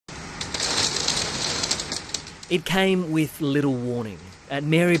It came with little warning. At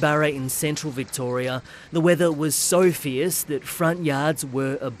Maryborough in central Victoria, the weather was so fierce that front yards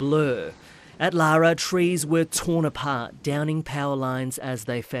were a blur. At Lara, trees were torn apart, downing power lines as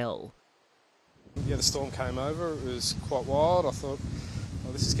they fell. Yeah, the storm came over. It was quite wild. I thought,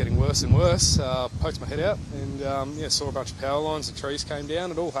 oh, this is getting worse and worse. Poked my head out and saw a bunch of power lines and trees came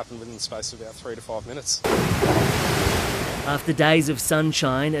down. It all happened within the space of about 3 to 5 minutes. After days of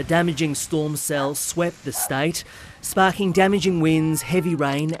sunshine, a damaging storm cell swept the state, sparking damaging winds, heavy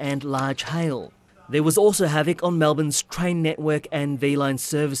rain and large hail. There was also havoc on Melbourne's train network and V-line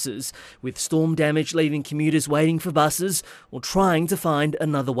services, with storm damage leaving commuters waiting for buses or trying to find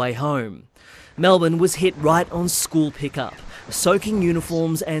another way home. Melbourne was hit right on school pickup, soaking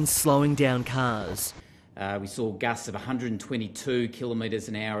uniforms and slowing down cars. We saw gusts of 122 kilometres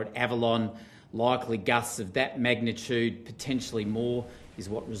an hour at Avalon. Likely gusts of that magnitude, potentially more, is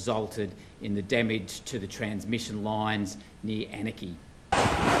what resulted in the damage to the transmission lines near Anarchy.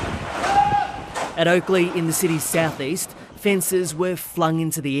 At Oakley, in the city's southeast, fences were flung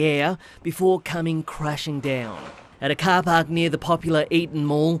into the air before coming crashing down. At a car park near the popular Eaton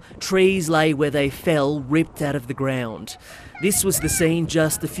Mall, trees lay where they fell, ripped out of the ground. This was the scene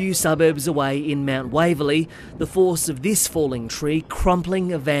just a few suburbs away in Mount Waverley, the force of this falling tree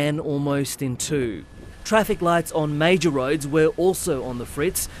crumpling a van almost in two. Traffic lights on major roads were also on the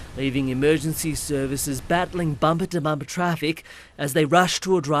fritz, leaving emergency services battling bumper-to-bumper traffic as they rushed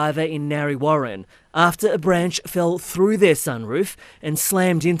to a driver in Narre Warren after a branch fell through their sunroof and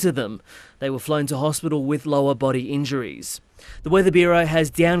slammed into them. They were flown to hospital with lower body injuries. The Weather Bureau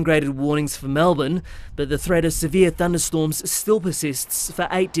has downgraded warnings for Melbourne, but the threat of severe thunderstorms still persists for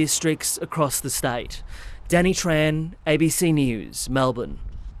 8 districts across the state. Danny Tran, ABC News, Melbourne.